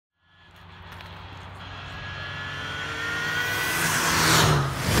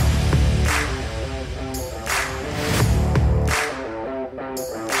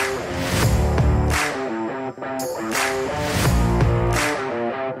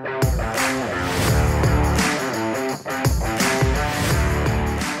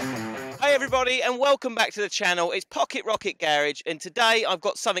everybody, and welcome back to the channel. It's Pocket Rocket Garage, and today I've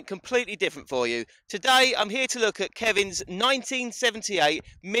got something completely different for you. Today I'm here to look at Kevin's 1978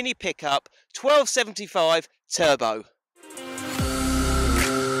 mini pickup 1275 turbo.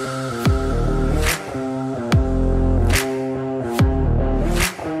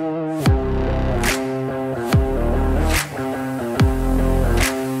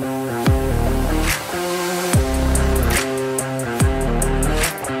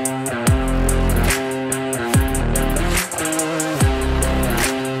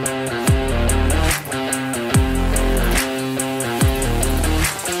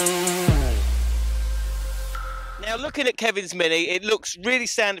 Now, looking at Kevin's Mini, it looks really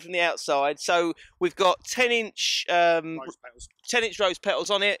standard from the outside. So we've got 10-inch rose petals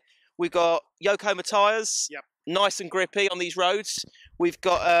on it. We've got Yokohama tyres. Yep. Nice and grippy on these roads. We've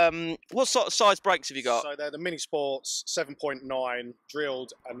got what sort of size brakes have you got? So they're the Mini Sports 7.9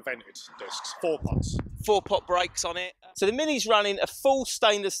 drilled and vented discs, 4 pots. 4-pot brakes on it. So the Mini's running a full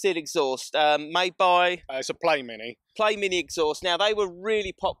stainless steel exhaust made by... It's a Play Mini. Play Mini exhaust. Now, they were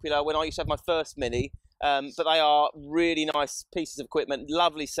really popular when I used to have my first Mini. But they are really nice pieces of equipment,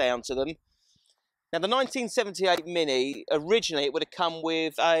 lovely sound to them. Now, the 1978 Mini, originally it would have come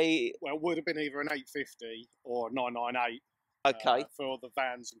with a... Well, it would have been either an 850 or a 998 okay. For the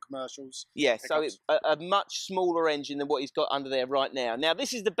vans and commercials. Yeah, so it's a much smaller engine than what he's got under there right now. Now,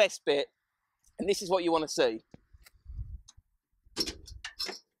 this is the best bit, and this is what you want to see.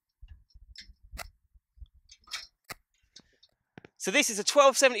 So this is a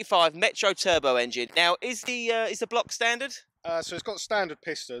 1275 Metro turbo engine. Now, is the block standard? So it's got standard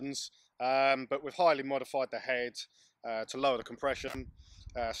pistons, but we've highly modified the head to lower the compression.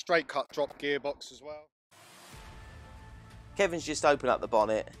 Straight cut drop gearbox as well. Kevin's just opened up the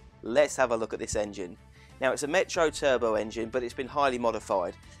bonnet. Let's have a look at this engine. Now, it's a Metro turbo engine, but it's been highly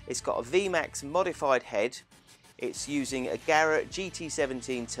modified. It's got a VMAX modified head. It's using a Garrett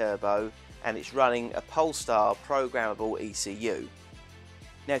GT17 turbo, and it's running a Polestar programmable ECU.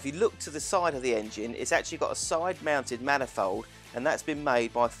 Now, if you look to the side of the engine, it's actually got a side-mounted manifold, and that's been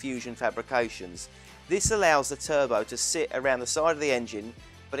made by Fusion Fabrications. This allows the turbo to sit around the side of the engine,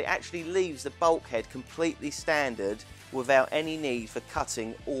 but it actually leaves the bulkhead completely standard without any need for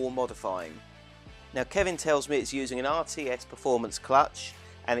cutting or modifying. Now, Kevin tells me it's using an RTS performance clutch,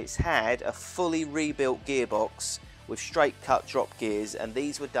 and it's had a fully rebuilt gearbox with straight cut drop gears, and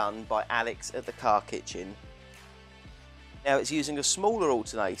these were done by Alex at the Car Kitchen. Now, it's using a smaller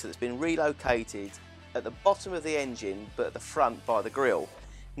alternator that's been relocated at the bottom of the engine but at the front by the grille.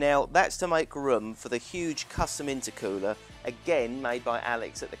 Now, that's to make room for the huge custom intercooler, again made by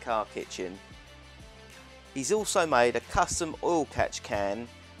Alex at the Car Kitchen. He's also made a custom oil catch can,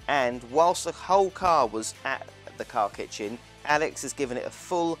 and whilst the whole car was at the Car Kitchen, Alex has given it a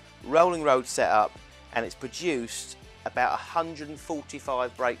full rolling road setup, and it's produced about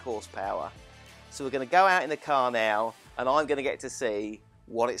 145 brake horsepower. So we're going to go out in the car now, and I'm going to get to see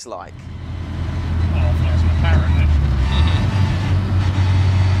what it's like.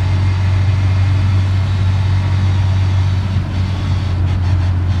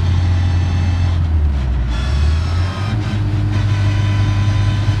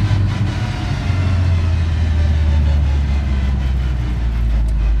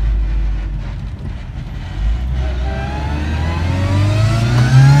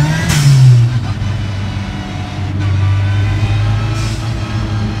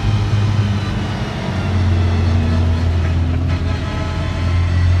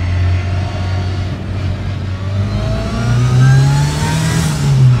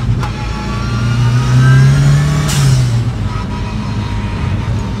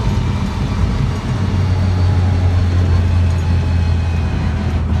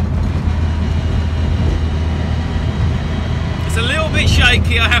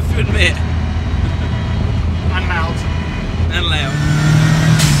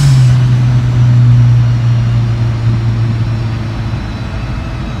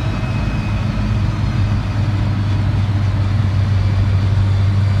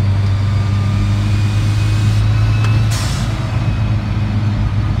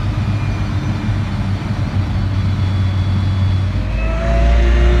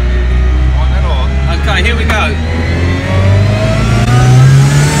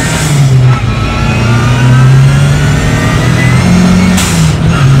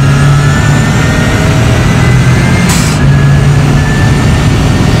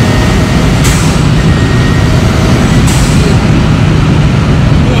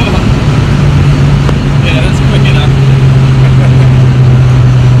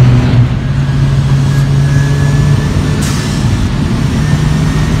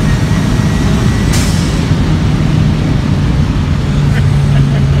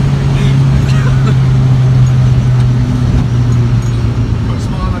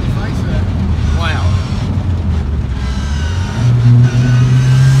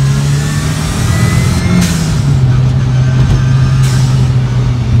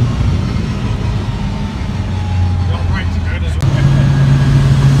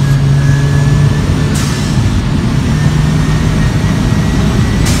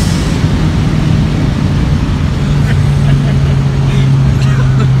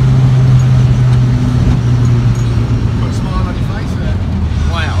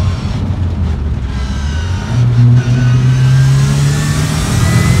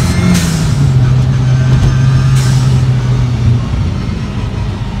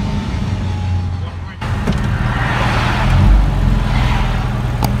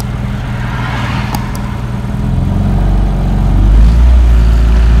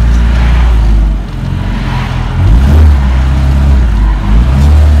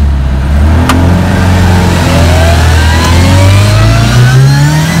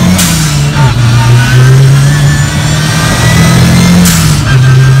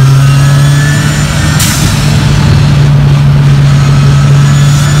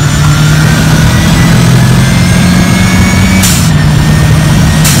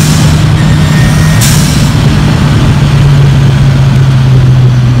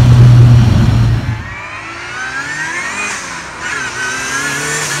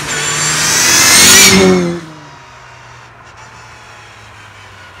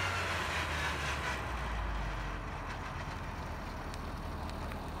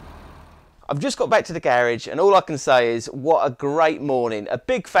 I've just got back to the garage and all I can say is what a great morning. A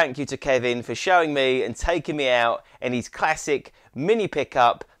big thank you to Kevin for showing me and taking me out in his classic mini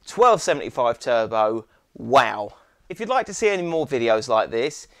pickup 1275 turbo. Wow. If you'd like to see any more videos like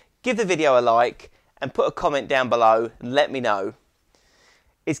this, give the video a like and put a comment down below and let me know.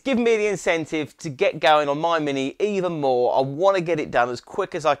 It's given me the incentive to get going on my Mini even more. I want to get it done as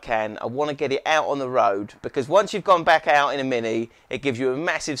quick as I can. I want to get it out on the road, because once you've gone back out in a Mini, it gives you a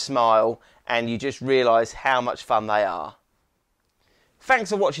massive smile and you just realise how much fun they are. Thanks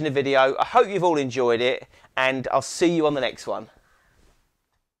for watching the video. I hope you've all enjoyed it and I'll see you on the next one.